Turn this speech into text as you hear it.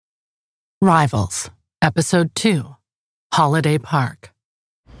Rivals, Episode 2, Holiday Park.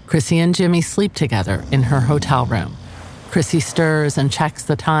 Chrissy and Jimmy sleep together in her hotel room. Chrissy stirs and checks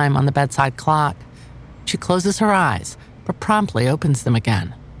the time on the bedside clock. She closes her eyes, but promptly opens them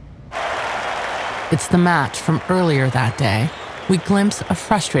again. It's the match from earlier that day. We glimpse a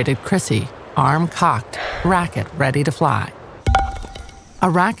frustrated Chrissy, arm cocked, racket ready to fly. A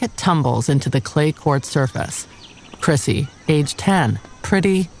racket tumbles into the clay court surface. Chrissy, age 10,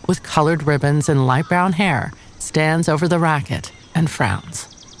 pretty, with colored ribbons and light brown hair, stands over the racket and frowns.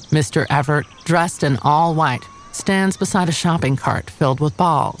 Mr. Everett, dressed in all white, stands beside a shopping cart filled with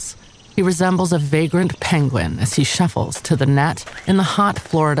balls. He resembles a vagrant penguin as he shuffles to the net in the hot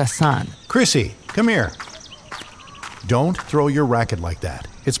Florida sun. Chrissy, come here. Don't throw your racket like that.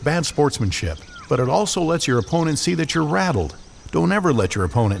 It's bad sportsmanship, but it also lets your opponent see that you're rattled. Don't ever let your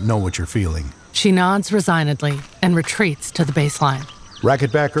opponent know what you're feeling. She nods resignedly and retreats to the baseline.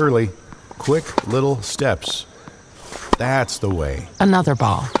 Racket back early. Quick little steps. That's the way. Another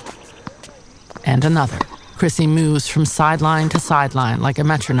ball. And another. Chrissy moves from sideline to sideline like a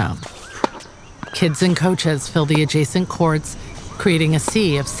metronome. Kids and coaches fill the adjacent courts, creating a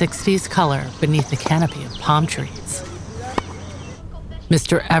sea of 60s color beneath the canopy of palm trees.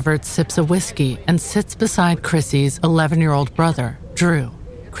 Mr. Everett sips a whiskey and sits beside Chrissy's 11-year-old brother, Drew.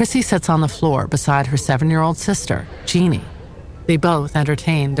 Chrissy sits on the floor beside her 7-year-old sister, Jeannie. They both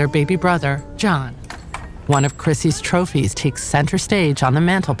entertain their baby brother, John. One of Chrissy's trophies takes center stage on the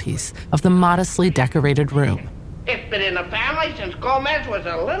mantelpiece of the modestly decorated room. It's been in the family since Gomez was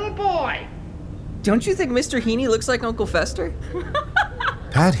a little boy. Don't you think Mr. Heaney looks like Uncle Fester?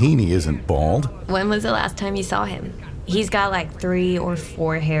 Pat Heaney isn't bald. When was the last time you saw him? He's got like 3 or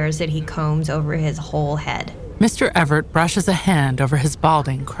 4 hairs that he combs over his whole head. Mr. Everett brushes a hand over his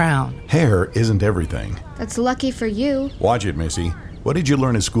balding crown. Hair isn't everything. That's lucky for you. Watch it, Missy. What did you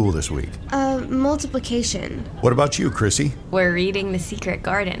learn in school this week? Multiplication. What about you, Chrissy? We're reading The Secret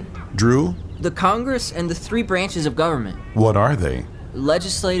Garden. Drew? The Congress and the 3 branches of government. What are they?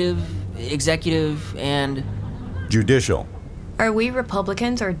 Legislative, executive, and... Judicial. Are we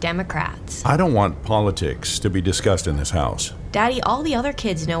Republicans or Democrats? I don't want politics to be discussed in this house. Daddy, all the other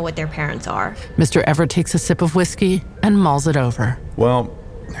kids know what their parents are. Mr. Everett takes a sip of whiskey and mulls it over. Well,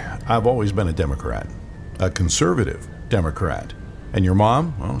 I've always been a Democrat. A conservative Democrat. And your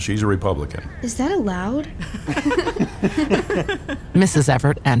mom? Well, she's a Republican. Is that allowed? Mrs.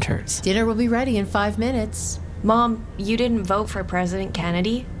 Everett enters. Dinner will be ready in 5 minutes. Mom, you didn't vote for President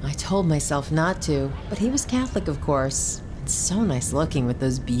Kennedy? I told myself not to, but he was Catholic, of course. It's so nice looking with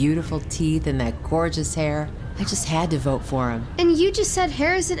those beautiful teeth and that gorgeous hair. I just had to vote for him. And you just said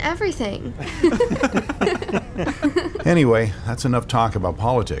hair isn't everything. Anyway, that's enough talk about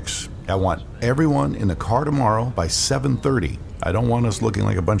politics. I want everyone in the car tomorrow by 7:30. I don't want us looking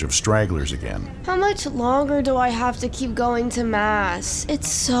like a bunch of stragglers again. How much longer do I have to keep going to Mass? It's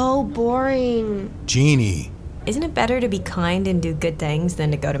so boring. Jeannie. Isn't it better to be kind and do good things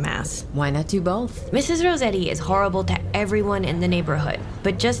than to go to Mass? Why not do both? Mrs. Rossetti is horrible to everyone in the neighborhood.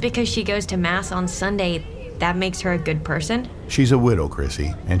 But just because she goes to Mass on Sunday, that makes her a good person? She's a widow,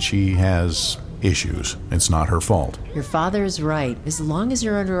 Chrissy, and she has issues. It's not her fault. Your father is right. As long as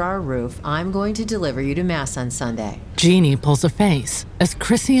you're under our roof, I'm going to deliver you to Mass on Sunday. Jeannie pulls a face as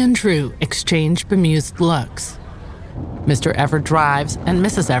Chrissy and Drew exchange bemused looks. Mr. Everett drives and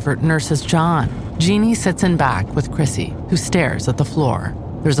Mrs. Everett nurses John. Jeannie sits in back with Chrissy, who stares at the floor.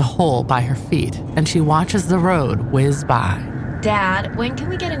 There's a hole by her feet, and she watches the road whiz by. Dad, when can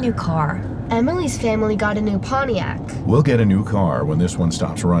we get a new car? Emily's family got a new Pontiac. We'll get a new car when this one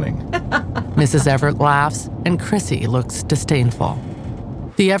stops running. Mrs. Everett laughs, and Chrissy looks disdainful.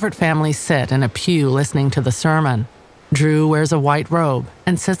 The Everett family sit in a pew listening to the sermon. Drew wears a white robe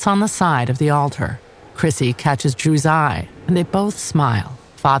and sits on the side of the altar. Chrissy catches Drew's eye, and they both smile.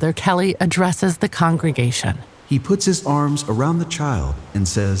 Father Kelly addresses the congregation. He puts his arms around the child and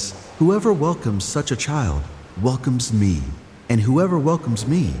says, "Whoever welcomes such a child welcomes me, and whoever welcomes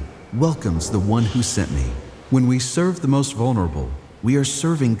me welcomes the one who sent me." When we serve the most vulnerable, we are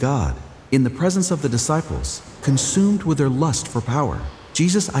serving God. In the presence of the disciples, consumed with their lust for power,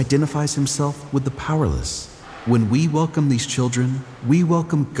 Jesus identifies himself with the powerless. When we welcome these children, we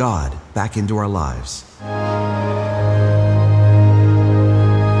welcome God back into our lives.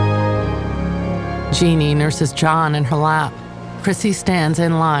 Jeannie nurses John in her lap. Chrissy stands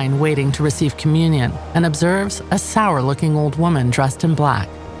in line waiting to receive communion and observes a sour-looking old woman dressed in black.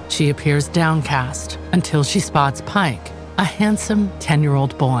 She appears downcast until she spots Pike, a handsome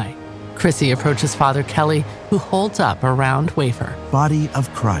 10-year-old boy. Chrissy approaches Father Kelly, who holds up a round wafer. Body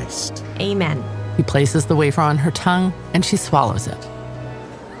of Christ. Amen. He places the wafer on her tongue, and she swallows it.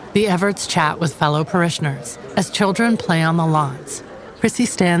 The Everts chat with fellow parishioners as children play on the lawns. Chrissy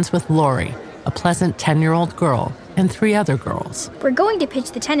stands with Lori, a pleasant 10-year-old girl, and 3 other girls. We're going to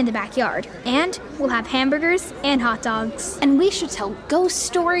pitch the tent in the backyard, and we'll have hamburgers and hot dogs. And we should tell ghost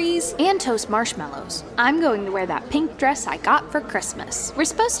stories and toast marshmallows. I'm going to wear that pink dress I got for Christmas. We're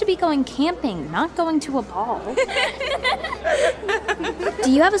supposed to be going camping, not going to a ball. Do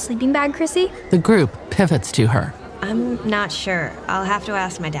you have a sleeping bag, Chrissy? The group pivots to her. I'm not sure. I'll have to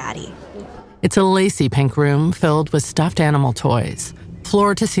ask my daddy. It's a lacy pink room filled with stuffed animal toys.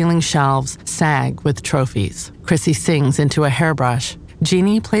 Floor-to-ceiling shelves sag with trophies. Chrissy sings into a hairbrush.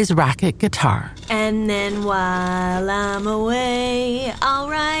 Jeannie plays racket guitar. And then while I'm away, I'll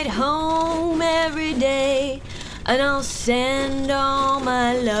ride home every day, and I'll send all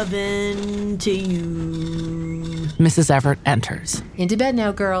my lovin' to you. Mrs. Everett enters. Into bed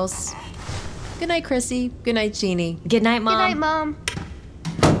now, girls. Good night, Chrissy. Good night, Jeannie. Good night, Mom. Good night, Mom.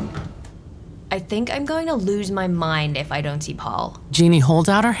 I think I'm going to lose my mind if I don't see Paul. Jeannie holds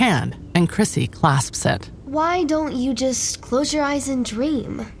out her hand, and Chrissy clasps it. Why don't you just close your eyes and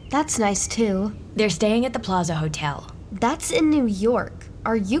dream? That's nice, too. They're staying at the Plaza Hotel. That's in New York.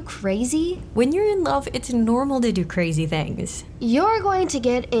 Are you crazy? When you're in love, it's normal to do crazy things. You're going to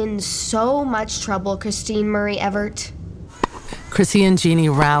get in so much trouble, Christine Murray Everett. Chrissy and Jeannie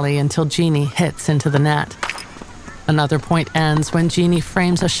rally until Jeannie hits into the net. Another point ends when Jeannie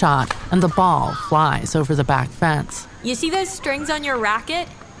frames a shot and the ball flies over the back fence. You see those strings on your racket?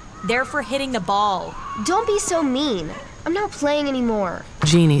 They're for hitting the ball. Don't be so mean. I'm not playing anymore.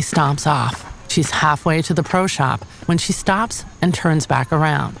 Jeannie stomps off. She's halfway to the pro shop when she stops and turns back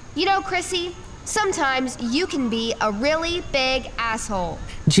around. You know, Chrissy, sometimes you can be a really big asshole.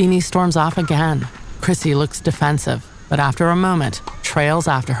 Jeannie storms off again. Chrissy looks defensive, but after a moment, trails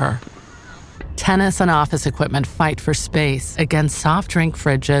after her. Tennis and office equipment fight for space against soft drink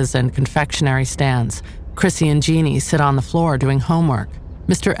fridges and confectionery stands. Chrissy and Jeannie sit on the floor doing homework.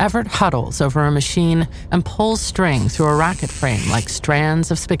 Mr. Everett huddles over a machine and pulls string through a racket frame like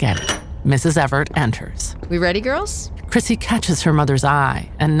strands of spaghetti. Mrs. Everett enters. We ready, girls? Chrissy catches her mother's eye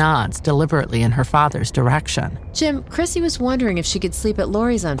and nods deliberately in her father's direction. Jim, Chrissy was wondering if she could sleep at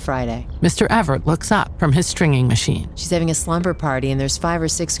Lori's on Friday. Mr. Everett looks up from his stringing machine. She's having a slumber party and there's 5 or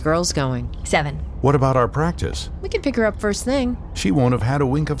 6 girls going. 7. What about our practice? We can pick her up first thing. She won't have had a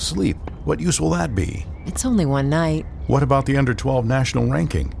wink of sleep. What use will that be? It's only one night. What about the under-12 national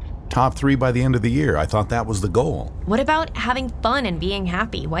ranking? Top 3 by the end of the year. I thought that was the goal. What about having fun and being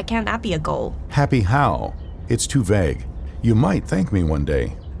happy? Why can't that be a goal? Happy how? It's too vague. You might thank me one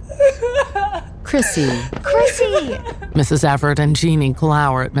day. Chrissy. Chrissy! Mrs. Everett and Jeannie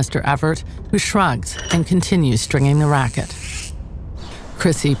glower at Mr. Everett, who shrugs and continues stringing the racket.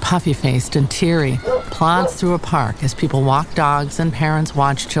 Chrissy, puffy-faced and teary, plods through a park as people walk dogs and parents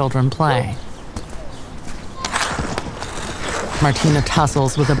watch children play. Martina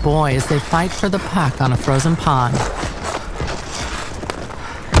tussles with a boy as they fight for the puck on a frozen pond.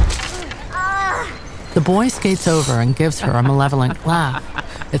 The boy skates over and gives her a malevolent laugh.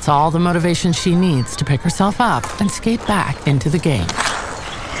 It's all the motivation she needs to pick herself up and skate back into the game.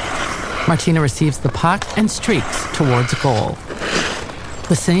 Martina receives the puck and streaks towards goal.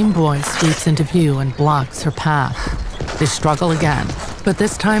 The same boy sweeps into view and blocks her path. They struggle again, but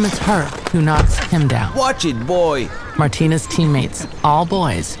this time it's her who knocks him down. Watch it, boy! Martina's teammates, all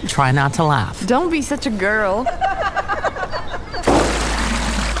boys, try not to laugh. Don't be such a girl.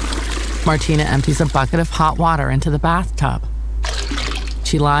 Martina empties a bucket of hot water into the bathtub.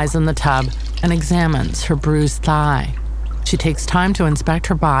 She lies in the tub and examines her bruised thigh. She takes time to inspect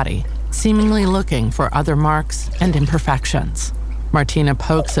her body, seemingly looking for other marks and imperfections. Martina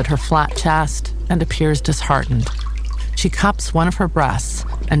pokes at her flat chest and appears disheartened. She cups one of her breasts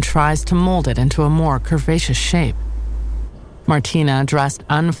and tries to mold it into a more curvaceous shape. Martina, dressed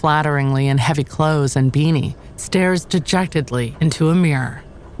unflatteringly in heavy clothes and beanie, stares dejectedly into a mirror.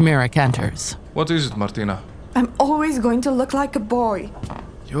 Mirek enters. What is it, Martina? I'm always going to look like a boy.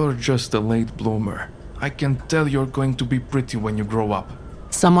 You're just a late bloomer. I can tell you're going to be pretty when you grow up.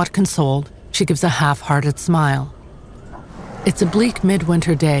 Somewhat consoled, she gives a half-hearted smile. It's a bleak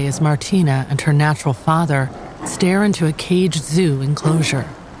midwinter day as Martina and her natural father stare into a caged zoo enclosure.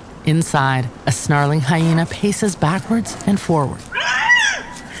 Inside, a snarling hyena paces backwards and forward.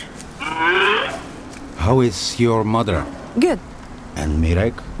 How is your mother? Good. And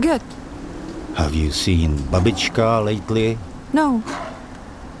Mirek? Good. Have you seen Babichka lately? No.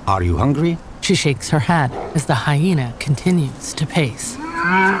 Are you hungry? She shakes her head as the hyena continues to pace.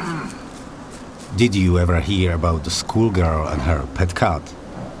 Did you ever hear about the schoolgirl and her pet cat?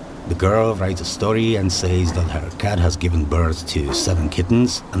 The girl writes a story and says that her cat has given birth to 7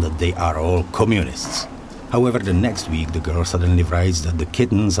 kittens and that they are all communists. However, the next week, the girl suddenly writes that the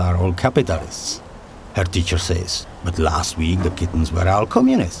kittens are all capitalists. Her teacher says, but last week the kittens were all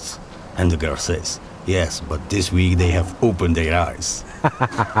communists. And the girl says, yes, but this week they have opened their eyes.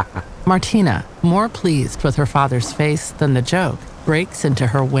 Martina, more pleased with her father's face than the joke, breaks into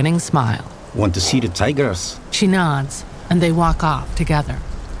her winning smile. Want to see the tigers? She nods, and they walk off together.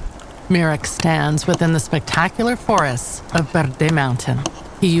 Mirek stands within the spectacular forests of Verde Mountain.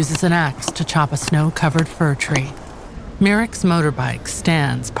 He uses an axe to chop a snow-covered fir tree. Mirek's motorbike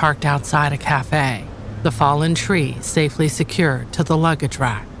stands parked outside a cafe, the fallen tree safely secured to the luggage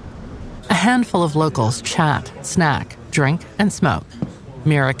rack. A handful of locals chat, snack, drink, and smoke.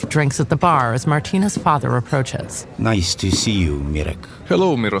 Mirek drinks at the bar as Martina's father approaches. Nice to see you, Mirek.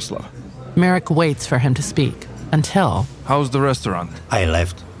 Hello, Miroslav. Mirek waits for him to speak, until... How's the restaurant? I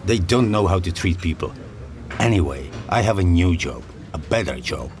left. They don't know how to treat people. Anyway, I have a new job. A better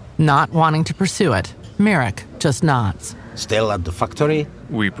job. Not wanting to pursue it, Mirek just nods. Still at the factory?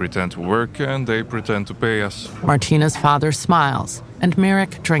 We pretend to work and they pretend to pay us. Martina's father smiles, and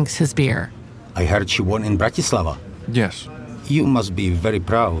Mirek drinks his beer. I heard she won in Bratislava. Yes. You must be very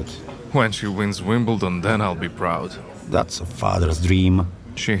proud. When she wins Wimbledon, then I'll be proud. That's a father's dream.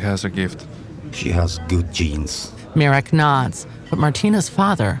 She has a gift. She has good genes. Mirek nods, but Martina's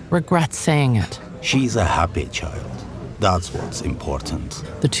father regrets saying it. She's a happy child. That's what's important.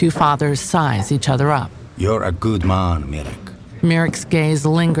 The two fathers size each other up. You're a good man, Mirek. Mirek's gaze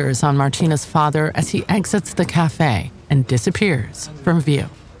lingers on Martina's father as he exits the cafe and disappears from view.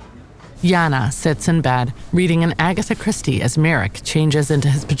 Jana sits in bed, reading an Agatha Christie as Mirek changes into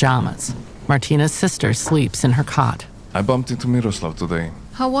his pajamas. Martina's sister sleeps in her cot. I bumped into Miroslav today.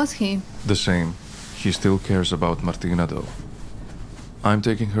 How was he? The same. He still cares about Martina, though. I'm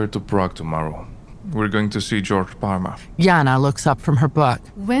taking her to Prague tomorrow. We're going to see George Parma. Jana looks up from her book.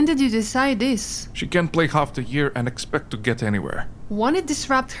 When did you decide this? She can't play half the year and expect to get anywhere. Won't it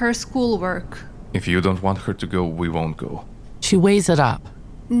disrupt her schoolwork? If you don't want her to go, we won't go. She weighs it up.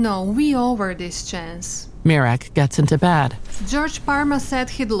 No, we over this chance. Mirek gets into bed. George Parma said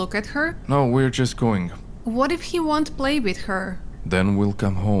he'd look at her. No, we're just going. What if he won't play with her? Then we'll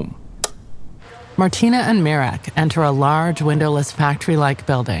come home. Martina and Mirek enter a large windowless factory-like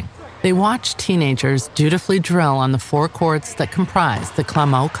building. They watch teenagers dutifully drill on the 4 courts that comprise the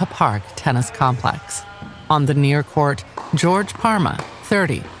Klamauka Park tennis complex. On the near court, George Parma,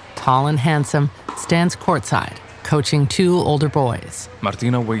 30, tall and handsome, stands courtside, coaching 2 older boys.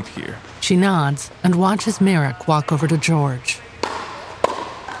 Martina, wait here. She nods and watches Mirek walk over to George.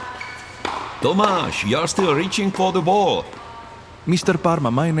 Tomáš, you're still reaching for the ball. Mr.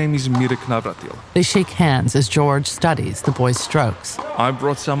 Parma, my name is Mirek Navratil. They shake hands as George studies the boy's strokes. I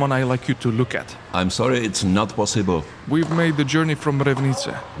brought someone I like you to look at. I'm sorry, it's not possible. We've made the journey from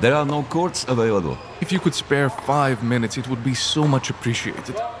Revnice. There are no courts available. If you could spare 5 minutes, it would be so much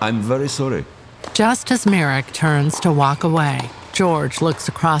appreciated. I'm very sorry. Just as Mirek turns to walk away, George looks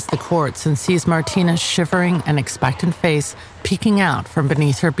across the courts and sees Martina's shivering and expectant face peeking out from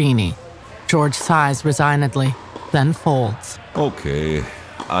beneath her beanie. George sighs resignedly, then folds. Okay,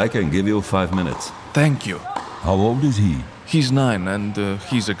 I can give you 5 minutes. Thank you. How old is he? He's 9 and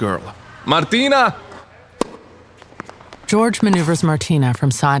he's a girl. Martina! George maneuvers Martina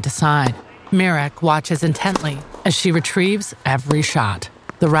from side to side. Mirek watches intently as she retrieves every shot.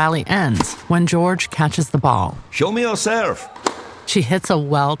 The rally ends when George catches the ball. Show me your serve. She hits a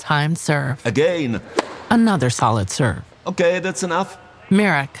well-timed serve. Again. Another solid serve. Okay, that's enough.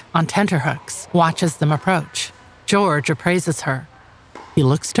 Mirek, on tenterhooks, watches them approach. George appraises her. He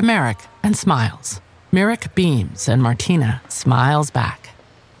looks to Mirek and smiles. Mirek beams and Martina smiles back.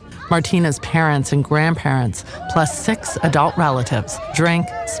 Martina's parents and grandparents, plus 6 adult relatives, drink,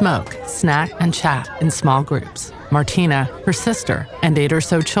 smoke, snack, and chat in small groups. Martina, her sister, and 8 or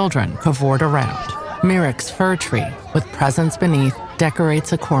so children cavort around. Mirek's fir tree, with presents beneath,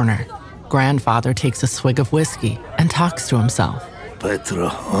 decorates a corner. Grandfather takes a swig of whiskey and talks to himself. Petra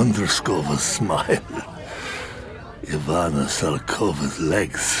Andruskova's smile. Ivana Salkova's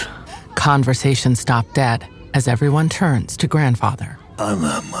legs. Conversation stopped dead as everyone turns to grandfather.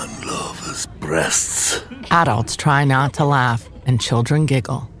 Anna Manlova's breasts. Adults try not to laugh, and children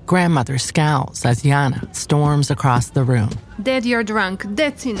giggle. Grandmother scowls as Jana storms across the room. Dad, you're drunk.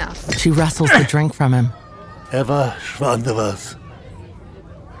 That's enough. She wrestles the drink from him. Eva Shvandovas.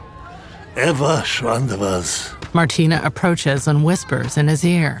 Eva Shvandovas. Martina approaches and whispers in his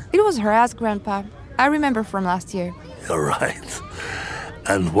ear. It was her ass, Grandpa. I remember from last year. You're right.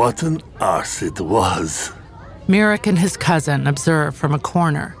 And what an arse it was. Mirek and his cousin observe from a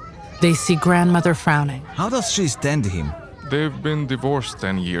corner. They see grandmother frowning. How does she stand him? They've been divorced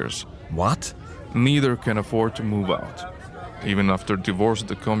 10 years. What? Neither can afford to move out. Even after divorce,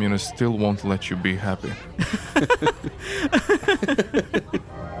 the communists still won't let you be happy.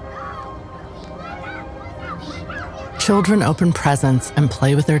 Children open presents and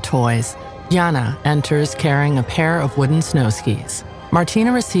play with their toys. Jana enters carrying a pair of wooden snow skis.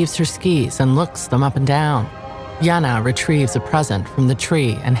 Martina receives her skis and looks them up and down. Jana retrieves a present from the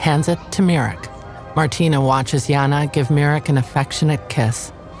tree and hands it to Mirek. Martina watches Jana give Mirek an affectionate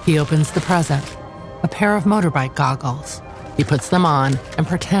kiss. He opens the present, a pair of motorbike goggles. He puts them on and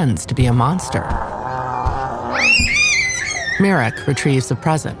pretends to be a monster. Mirek retrieves a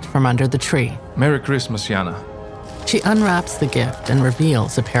present from under the tree. Merry Christmas, Jana. She unwraps the gift and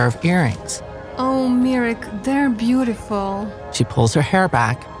reveals a pair of earrings. Oh, Mirek, they're beautiful. She pulls her hair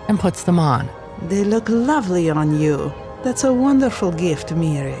back and puts them on. They look lovely on you. That's a wonderful gift,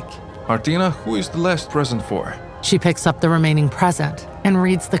 Mirek. Martina, who is the last present for? She picks up the remaining present and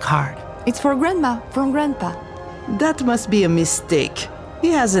reads the card. It's for Grandma from Grandpa. That must be a mistake. He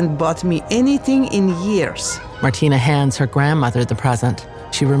hasn't bought me anything in years. Martina hands her grandmother the present.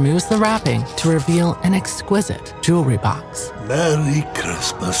 She removes the wrapping to reveal an exquisite jewelry box. Merry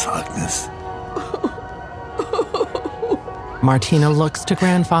Christmas, Agnes. Martina looks to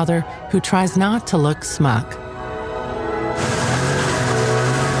grandfather, who tries not to look smug.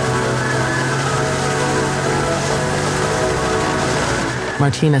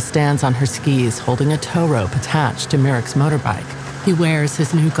 Martina stands on her skis holding a tow rope attached to Mirek's motorbike. He wears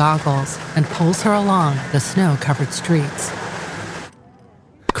his new goggles and pulls her along the snow-covered streets.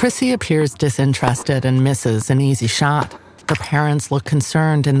 Chrissy appears disinterested and misses an easy shot. Her parents look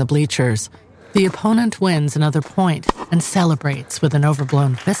concerned in the bleachers. The opponent wins another point and celebrates with an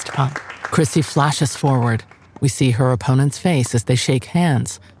overblown fist pump. Chrissy flashes forward. We see her opponent's face as they shake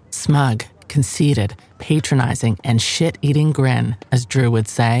hands. Smug, conceited, patronizing, and shit-eating grin, as Drew would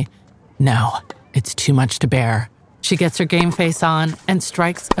say. No, it's too much to bear. She gets her game face on and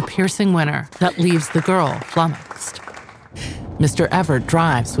strikes a piercing winner that leaves the girl flummoxed. Mr. Everett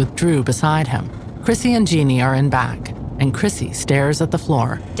drives with Drew beside him. Chrissy and Jeannie are in back, and Chrissy stares at the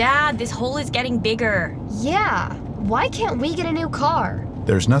floor. Dad, this hole is getting bigger. Yeah, why can't we get a new car?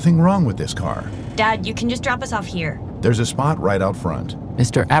 There's nothing wrong with this car. Dad, you can just drop us off here. There's a spot right out front.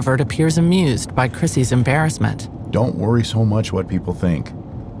 Mr. Everett appears amused by Chrissy's embarrassment. Don't worry so much what people think.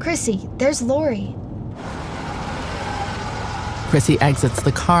 Chrissy, there's Lori. Chrissy exits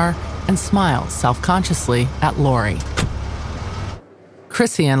the car and smiles self-consciously at Lori.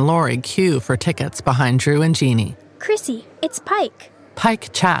 Chrissy and Lori queue for tickets behind Drew and Jeannie. Chrissy, it's Pike.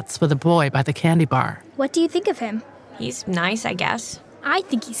 Pike chats with a boy by the candy bar. What do you think of him? He's nice, I guess. I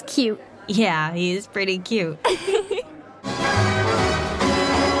think he's cute. Yeah, he is pretty cute.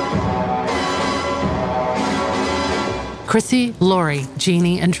 Chrissy, Lori,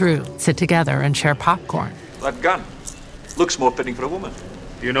 Jeannie, and Drew sit together and share popcorn. That gun looks more fitting for a woman.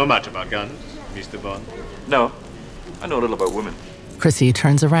 Do you know much about guns, Mr. Bond? No, I know a little about women. Chrissy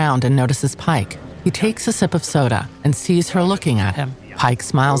turns around and notices Pike. He takes a sip of soda and sees her looking at him. Pike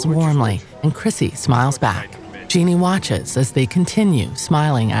smiles warmly, and Chrissy smiles back. Jeannie watches as they continue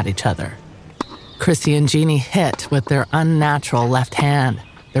smiling at each other. Chrissy and Jeannie hit with their unnatural left hand.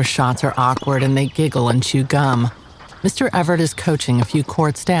 Their shots are awkward and they giggle and chew gum. Mr. Everett is coaching a few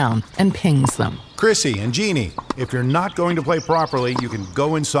courts down and pings them. Chrissy and Jeannie, if you're not going to play properly, you can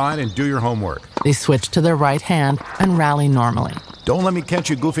go inside and do your homework. They switch to their right hand and rally normally. Don't let me catch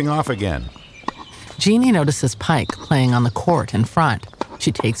you goofing off again. Jeannie notices Pike playing on the court in front.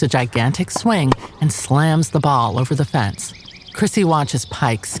 She takes a gigantic swing and slams the ball over the fence. Chrissy watches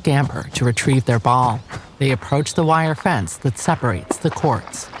Pike scamper to retrieve their ball. They approach the wire fence that separates the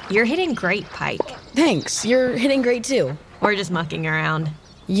courts. You're hitting great, Pike. Thanks, you're hitting great too. We're just mucking around.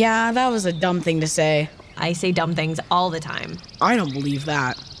 Yeah, that was a dumb thing to say. I say dumb things all the time. I don't believe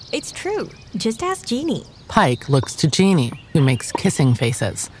that. It's true. Just ask Jeannie. Pike looks to Jeannie, who makes kissing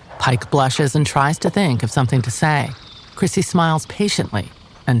faces. Pike blushes and tries to think of something to say. Chrissy smiles patiently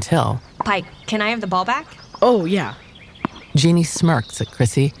until... Pike, can I have the ball back? Oh, yeah. Jeannie smirks at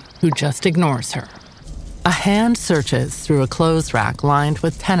Chrissy, who just ignores her. A hand searches through a clothes rack lined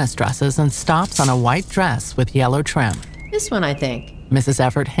with tennis dresses and stops on a white dress with yellow trim. This one, I think. Mrs.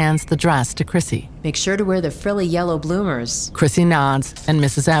 Everett hands the dress to Chrissy. Make sure to wear the frilly yellow bloomers. Chrissy nods, and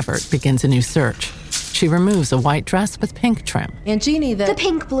Mrs. Everett begins a new search. She removes a white dress with pink trim. And Jeannie, The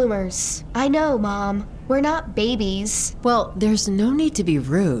pink bloomers. I know, Mom. We're not babies. Well, there's no need to be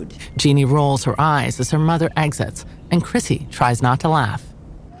rude. Jeannie rolls her eyes as her mother exits, and Chrissy tries not to laugh.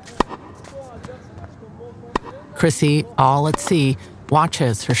 Chrissy, all at sea,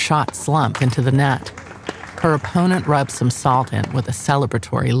 watches her shot slump into the net. Her opponent rubs some salt in with a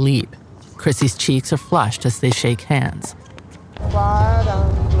celebratory leap. Chrissy's cheeks are flushed as they shake hands.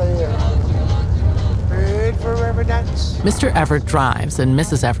 Mr. Everett drives and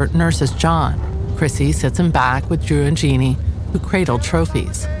Mrs. Everett nurses John. Chrissy sits him back with Drew and Jeannie, who cradle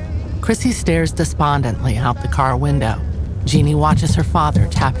trophies. Chrissy stares despondently out the car window. Jeannie watches her father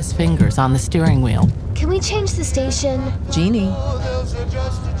tap his fingers on the steering wheel. Can we change the station? Jeannie.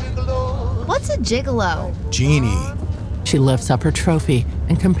 What's a gigolo? Jeannie. She lifts up her trophy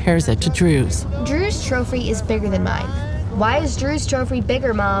and compares it to Drew's. Drew's trophy is bigger than mine. Why is Drew's trophy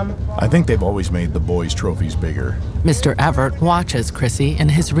bigger, Mom? I think they've always made the boys' trophies bigger. Mr. Everett watches Chrissy in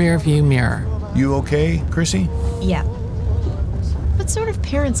his rearview mirror. You okay, Chrissy? Yeah. What sort of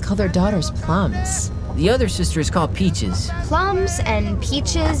parents call their daughters Plums? The other sister is called Peaches. Plums and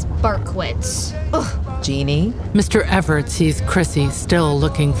Peaches Berkowitz. Ugh. Jeannie? Mr. Everett sees Chrissy still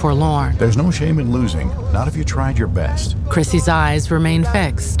looking forlorn. There's no shame in losing, not if you tried your best. Chrissy's eyes remain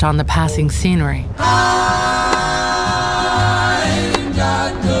fixed on the passing scenery.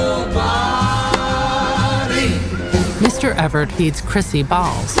 Mr. Everett feeds Chrissy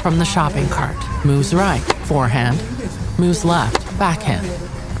balls from the shopping cart. Moves right, forehand. Moves left, backhand.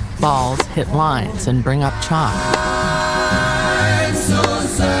 Balls hit lines and bring up chalk. I'm so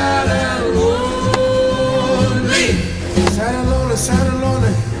sad and lonely. Sad and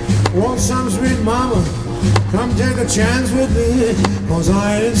lonely. Want some sweet mama? Come take a chance with me, 'cause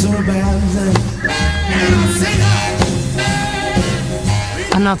I ain't so bad.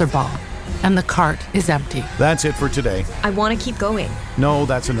 Another ball, and the cart is empty. That's it for today. I want to keep going. No,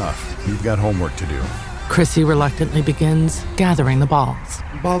 that's enough. You've got homework to do. Chrissy reluctantly begins gathering the balls.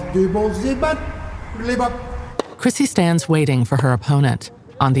 Chrissy stands waiting for her opponent.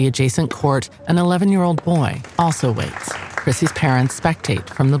 On the adjacent court, an 11-year-old boy also waits. Chrissy's parents spectate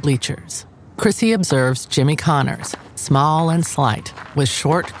from the bleachers. Chrissy observes Jimmy Connors, small and slight, with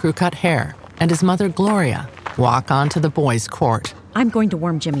short crew-cut hair, and his mother Gloria walk onto the boys' court. I'm going to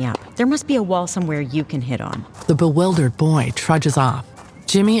warm Jimmy up. There must be a wall somewhere you can hit on. The bewildered boy trudges off.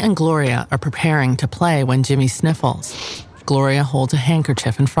 Jimmy and Gloria are preparing to play when Jimmy sniffles. Gloria holds a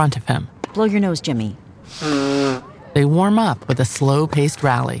handkerchief in front of him. Blow your nose, Jimmy. They warm up with a slow-paced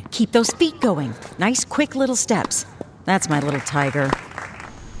rally. Keep those feet going. Nice, quick little steps. That's my little tiger.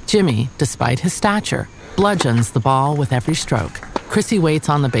 Jimmy, despite his stature, bludgeons the ball with every stroke. Chrissy waits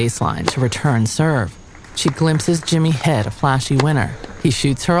on the baseline to return serve. She glimpses Jimmy hit a flashy winner. He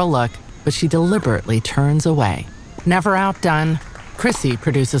shoots her a look, but she deliberately turns away. Never outdone, Chrissy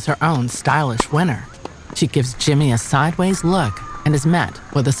produces her own stylish winner. She gives Jimmy a sideways look and is met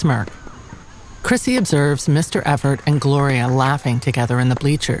with a smirk. Chrissy observes Mr. Everett and Gloria laughing together in the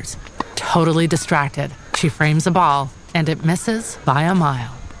bleachers. Totally distracted, she frames a ball, and it misses by a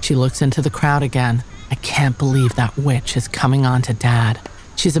mile. She looks into the crowd again. I can't believe that witch is coming on to Dad.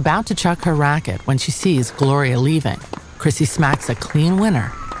 She's about to chuck her racket when she sees Gloria leaving. Chrissy smacks a clean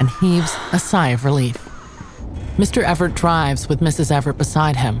winner and heaves a sigh of relief. Mr. Everett drives with Mrs. Everett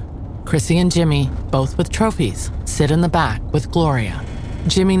beside him. Chrissy and Jimmy, both with trophies, sit in the back with Gloria.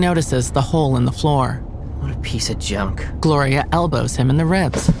 Jimmy notices the hole in the floor. What a piece of junk. Gloria elbows him in the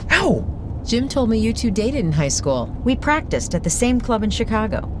ribs. Ow! Jim told me you two dated in high school. We practiced at the same club in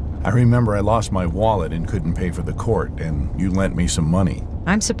Chicago. I remember I lost my wallet and couldn't pay for the court, and you lent me some money.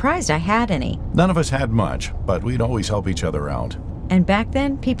 I'm surprised I had any. None of us had much, but we'd always help each other out. And back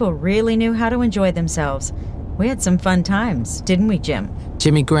then, people really knew how to enjoy themselves. We had some fun times, didn't we, Jim?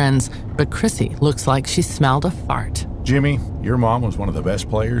 Jimmy grins, but Chrissy looks like she smelled a fart. Jimmy, your mom was one of the best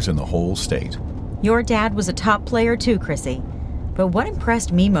players in the whole state. Your dad was a top player too, Chrissy. But what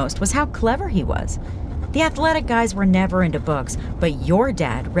impressed me most was how clever he was. The athletic guys were never into books, but your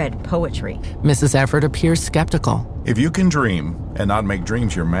dad read poetry. Mrs. Everett appears skeptical. If you can dream and not make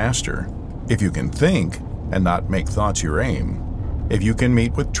dreams your master, if you can think and not make thoughts your aim, if you can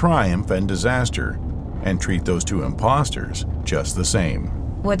meet with triumph and disaster and treat those two imposters just the same.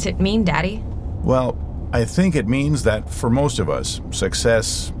 What's it mean, Daddy? Well, I think it means that for most of us,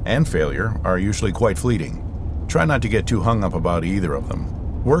 success and failure are usually quite fleeting. Try not to get too hung up about either of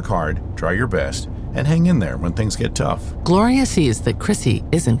them. Work hard, try your best, and hang in there when things get tough. Gloria sees that Chrissy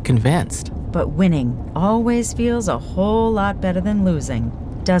isn't convinced. But winning always feels a whole lot better than losing,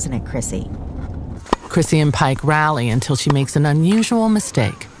 doesn't it, Chrissy? Chrissy and Pike rally until she makes an unusual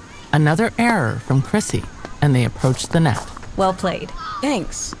mistake. Another error from Chrissy, and they approach the net. Well played.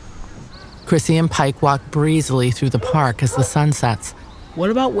 Thanks. Chrissy and Pike walk breezily through the park as the sun sets. What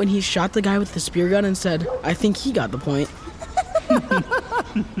about when he shot the guy with the spear gun and said, I think he got the point?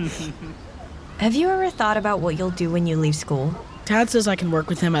 Have you ever thought about what you'll do when you leave school? Dad says I can work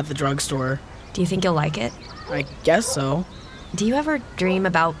with him at the drugstore. Do you think you'll like it? I guess so. Do you ever dream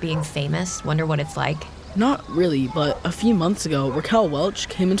about being famous? Wonder what it's like? Not really, but a few months ago, Raquel Welch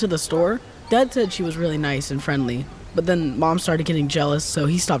came into the store. Dad said she was really nice and friendly, but then Mom started getting jealous, so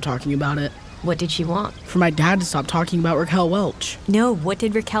he stopped talking about it. What did she want? For my dad to stop talking about Raquel Welch. No, what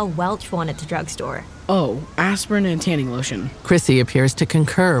did Raquel Welch want at the drugstore? Oh, aspirin and tanning lotion. Chrissy appears to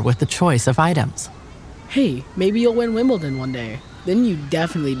concur with the choice of items. Hey, maybe you'll win Wimbledon one day. Then you'd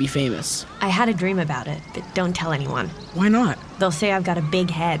definitely be famous. I had a dream about it, but don't tell anyone. Why not? They'll say I've got a big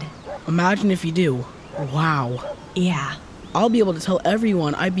head. Imagine if you do. Wow. Yeah. I'll be able to tell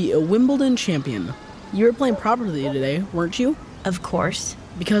everyone I'd be a Wimbledon champion. You were playing properly today, weren't you? Of course.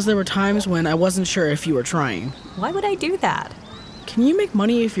 Because there were times when I wasn't sure if you were trying. Why would I do that? Can you make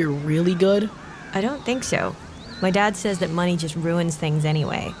money if you're really good? I don't think so. My dad says that money just ruins things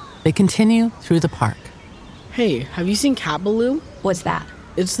anyway. They continue through the park. Hey, have you seen Cat Ballou? What's that?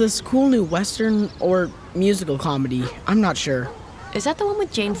 It's this cool new Western or musical comedy. I'm not sure. Is that the one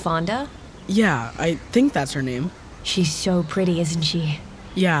with Jane Fonda? Yeah, I think that's her name. She's so pretty, isn't she?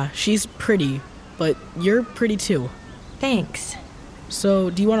 Yeah, she's pretty, but you're pretty too. Thanks. So,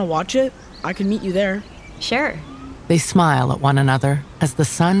 do you want to watch it? I can meet you there. Sure. They smile at one another as the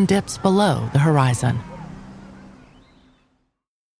sun dips below the horizon.